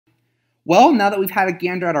Well, now that we've had a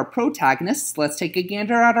gander at our protagonists, let's take a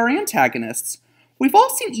gander at our antagonists. We've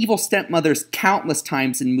all seen evil stepmothers countless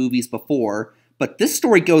times in movies before, but this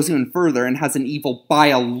story goes even further and has an evil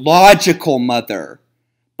biological mother.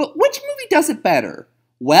 But which movie does it better?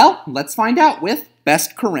 Well, let's find out with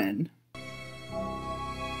Best Corrine.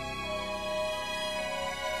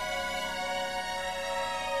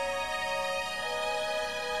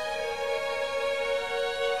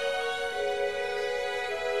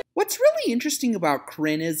 What's really interesting about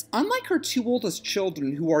Corrine is, unlike her two oldest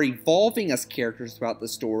children who are evolving as characters throughout the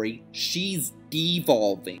story, she's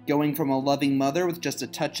devolving. Going from a loving mother with just a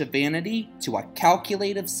touch of vanity, to a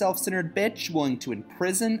calculative, self-centered bitch willing to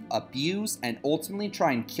imprison, abuse, and ultimately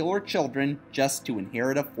try and kill her children just to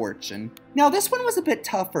inherit a fortune. Now this one was a bit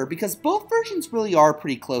tougher because both versions really are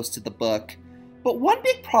pretty close to the book. But one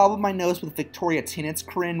big problem I noticed with Victoria Tennant's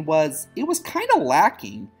Corrine was, it was kinda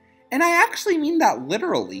lacking. And I actually mean that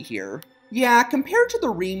literally here. Yeah, compared to the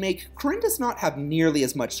remake, Corrine does not have nearly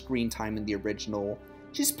as much screen time in the original.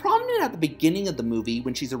 She's prominent at the beginning of the movie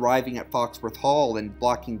when she's arriving at Foxworth Hall and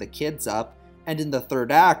blocking the kids up, and in the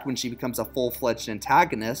third act when she becomes a full-fledged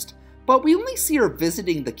antagonist, but we only see her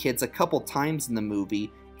visiting the kids a couple times in the movie,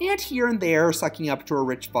 and here and there sucking up to her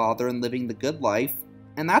rich father and living the good life,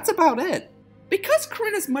 and that's about it. Because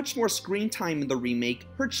Corrine has much more screen time in the remake,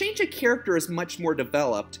 her change of character is much more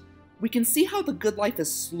developed. We can see how the good life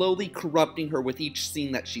is slowly corrupting her with each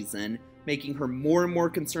scene that she's in, making her more and more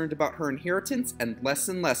concerned about her inheritance and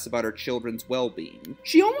less about her children's well-being.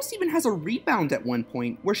 She almost even has a rebound at one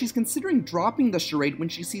point, where she's considering dropping the charade when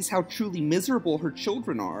she sees how truly miserable her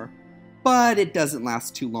children are. But it doesn't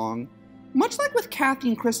last too long. Much like with Kathy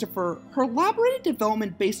and Christopher, her elaborated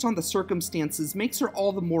development based on the circumstances makes her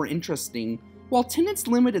all the more interesting, while Tennant's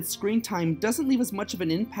limited screen time doesn't leave as much of an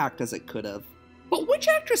impact as it could have. But which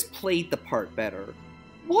actress played the part better?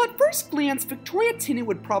 Well, at first glance, Victoria Tennant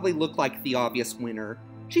would probably look like the obvious winner.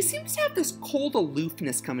 She seems to have this cold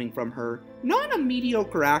aloofness coming from her, not in a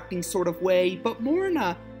mediocre acting sort of way, but more in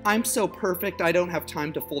a I'm so perfect I don't have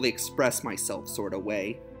time to fully express myself sort of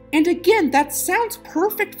way. And again, that sounds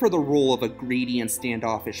perfect for the role of a greedy and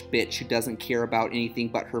standoffish bitch who doesn't care about anything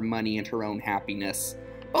but her money and her own happiness.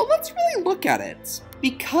 But let's really look at it.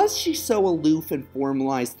 Because she's so aloof and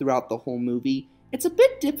formalized throughout the whole movie, it's a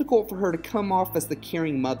bit difficult for her to come off as the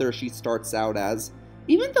caring mother she starts out as.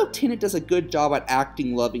 Even though Tennant does a good job at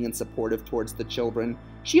acting loving and supportive towards the children,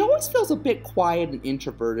 she always feels a bit quiet and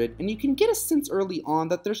introverted, and you can get a sense early on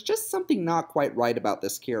that there's just something not quite right about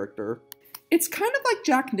this character. It's kind of like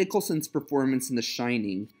Jack Nicholson's performance in The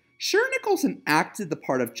Shining. Sure, Nicholson acted the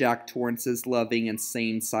part of Jack Torrance's loving and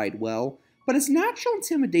sane side well, but his natural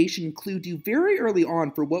intimidation clued you very early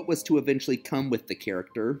on for what was to eventually come with the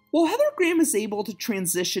character. While Heather Graham is able to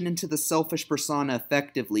transition into the selfish persona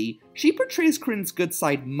effectively, she portrays Corrine's good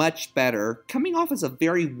side much better, coming off as a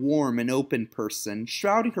very warm and open person,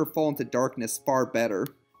 shrouding her fall into darkness far better.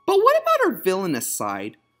 But what about her villainous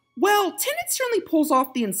side? Well, Tennant certainly pulls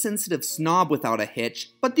off the insensitive snob without a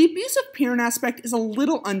hitch, but the abusive parent aspect is a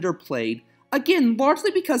little underplayed. Again,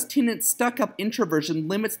 largely because Tennant's stuck-up introversion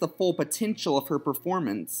limits the full potential of her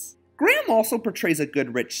performance. Graham also portrays a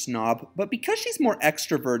good rich snob, but because she's more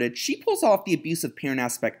extroverted, she pulls off the abusive parent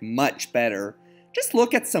aspect much better. Just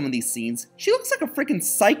look at some of these scenes. She looks like a freaking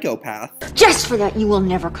psychopath. Just for that, you will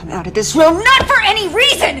never come out of this room, not for any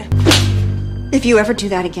reason! If you ever do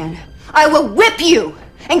that again, I will whip you!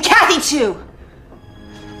 And Kathy too!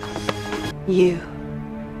 You.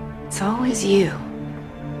 It's always you.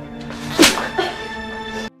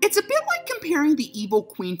 It's a bit like comparing the evil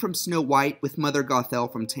queen from Snow White with Mother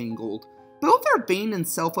Gothel from Tangled. Both are vain and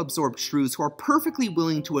self-absorbed shrews who are perfectly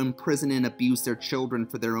willing to imprison and abuse their children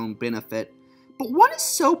for their own benefit. But one is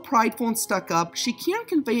so prideful and stuck up, she can't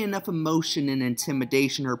convey enough emotion and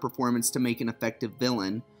intimidation in her performance to make an effective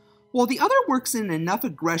villain, while the other works in enough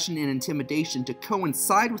aggression and intimidation to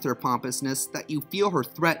coincide with her pompousness that you feel her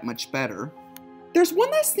threat much better. There's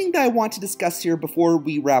one last thing that I want to discuss here before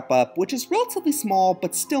we wrap up, which is relatively small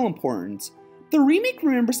but still important. The remake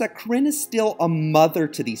remembers that Corrine is still a mother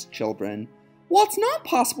to these children. While it's not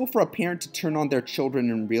possible for a parent to turn on their children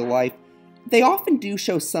in real life, they often do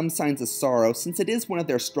show some signs of sorrow since it is one of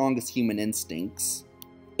their strongest human instincts.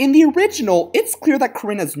 In the original, it's clear that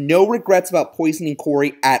Corrine has no regrets about poisoning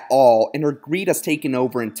Corey at all, and her greed has taken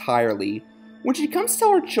over entirely. When she comes to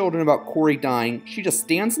tell her children about Corey dying, she just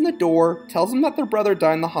stands in the door, tells them that their brother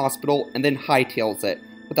died in the hospital, and then hightails it,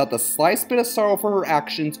 without the slightest bit of sorrow for her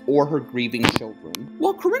actions or her grieving children.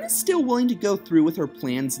 While Corrine is still willing to go through with her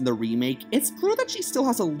plans in the remake, it's clear that she still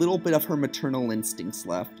has a little bit of her maternal instincts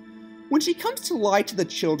left. When she comes to lie to the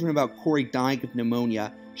children about Corey dying of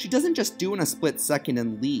pneumonia, She doesn't just do in a split second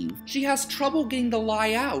and leave. She has trouble getting the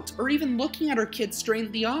lie out, or even looking at her kid straight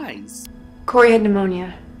in the eyes. Corey had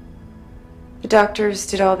pneumonia. The doctors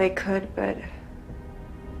did all they could, but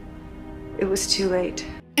it was too late.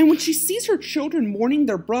 And when she sees her children mourning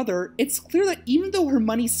their brother, it's clear that even though her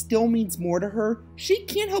money still means more to her, she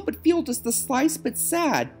can't help but feel just the slightest bit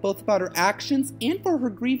sad, both about her actions and for her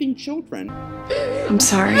grieving children. I'm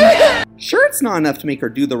sorry. Sure, it's not enough to make her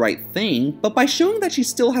do the right thing, but by showing that she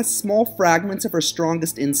still has small fragments of her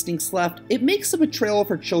strongest instincts left, it makes the betrayal of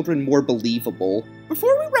her children more believable.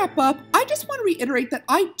 Before we wrap up, I just want to reiterate that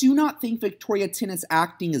I do not think Victoria Tennant's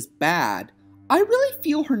acting is bad. I really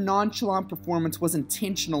feel her nonchalant performance was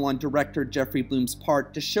intentional on director Jeffrey Bloom's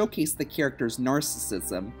part to showcase the character's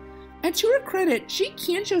narcissism. And to her credit, she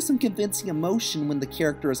can show some convincing emotion when the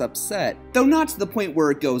character is upset, though not to the point where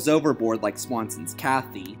it goes overboard like Swanson's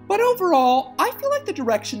Kathy. But overall, I feel like the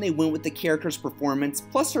direction they went with the character's performance,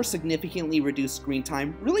 plus her significantly reduced screen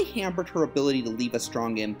time, really hampered her ability to leave a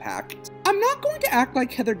strong impact. I'm not going to act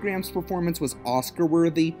like Heather Graham's performance was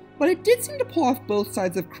Oscar-worthy, but it did seem to pull off both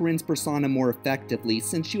sides of Corrine's persona more effectively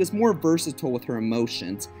since she was more versatile with her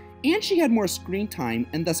emotions, and she had more screen time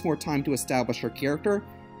and thus more time to establish her character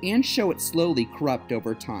and show it slowly corrupt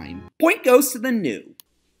over time. Point goes to the new.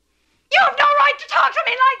 You have no right to talk to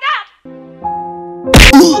me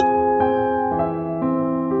like that!